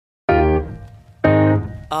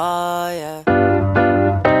Oh yeah.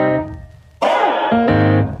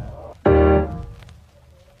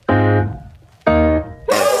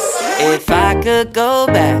 If I could go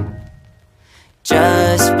back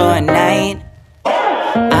just for a night,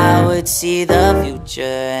 I would see the future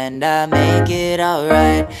and I'd make it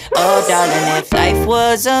alright. Oh darling, if life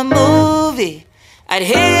was a movie, I'd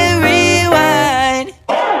hit rewind.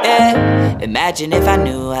 Yeah. Imagine if I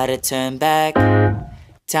knew how to turn back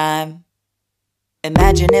time.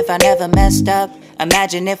 Imagine if I never messed up.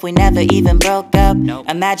 Imagine if we never even broke up.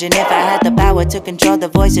 Imagine if I had the power to control the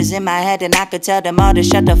voices in my head and I could tell them all to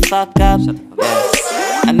shut the fuck up.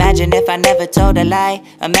 Imagine if I never told a lie.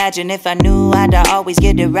 Imagine if I knew I'd always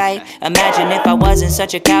get it right. Imagine if I wasn't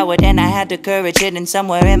such a coward and I had the courage hidden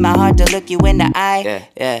somewhere in my heart to look you in the eye.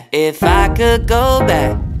 If I could go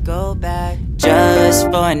back just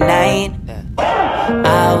for a night,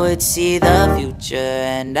 I would see the future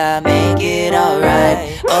and I'd make it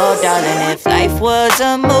alright. Oh darling, if life was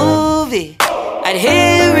a movie, I'd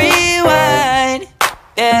hit rewind.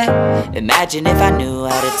 Yeah. Imagine if I knew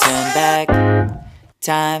how to turn back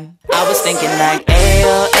time. I was thinking like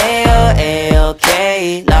ayo, ayo,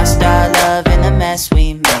 ayo-okay. Lost our love in the mess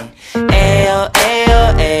we made. Ayo,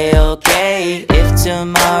 ayo, ayo-okay. If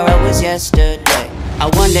tomorrow was yesterday. I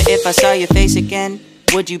wonder if I saw your face again,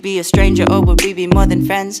 would you be a stranger or would we be more than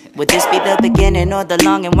friends? Would this be the beginning or the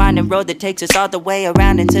long and winding road that takes us all the way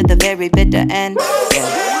around into the very bitter end?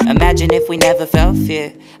 Yeah. Imagine if we never felt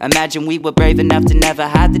fear. Imagine we were brave enough to never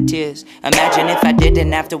hide the tears. Imagine if I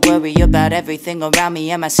didn't have to worry about everything around me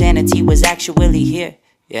and my sanity was actually here.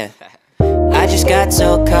 Yeah. I just got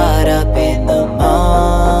so caught up in the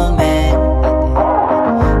moment,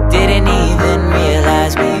 didn't even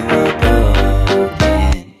realize we were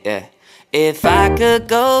broken. Yeah. If I could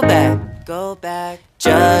go back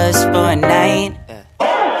just for a night,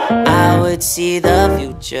 I would see the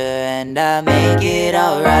future and I'd make it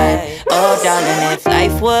alright. Oh darling, if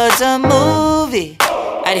life was a movie,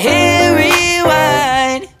 I'd hit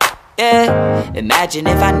rewind. Yeah. Imagine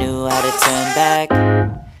if I knew how to turn back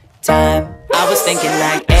time. I was thinking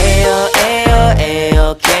like ayo, ayo,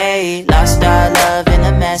 ayo-okay. Lost our love in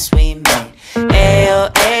the mess we made. Ayo,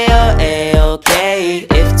 ayo, ayo-okay.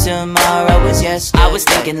 If tomorrow was yesterday. I was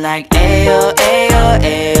thinking like ayo, ayo,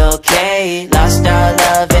 ayo-okay. Lost our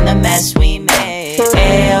love in the mess we made.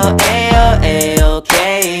 Ayo, ayo,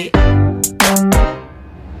 ayo-okay.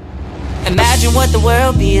 Imagine what the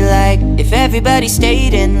world be like if everybody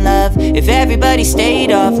stayed in love, if everybody stayed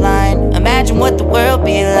offline. Imagine what the world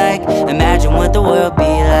be like. Imagine what the world be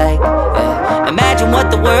like. Imagine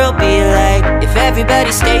what the world be like if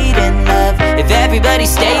everybody stayed in love, if everybody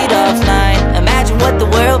stayed offline. Imagine what the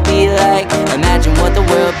world be like. Imagine what the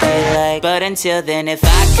world be like. But until then, if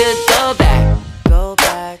I could go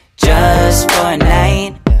back just for a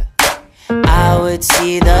night, I would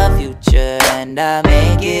see the future and I'd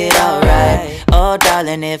make it alright. Oh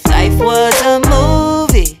darling, if life was a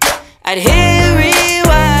movie, I'd hit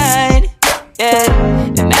rewind. Yeah.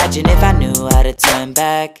 Imagine if I knew how to turn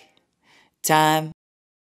back time.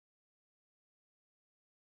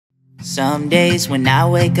 Some days when I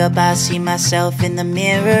wake up, I see myself in the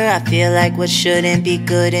mirror. I feel like what shouldn't be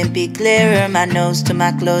couldn't be clearer. My nose to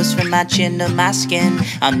my clothes, from my chin to my skin.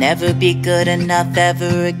 I'll never be good enough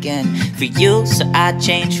ever again for you, so I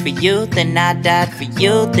changed for you. Then I died for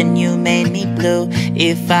you, then you made me blue.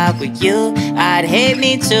 If I were you, I'd hate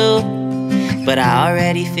me too, but I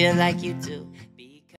already feel like you do.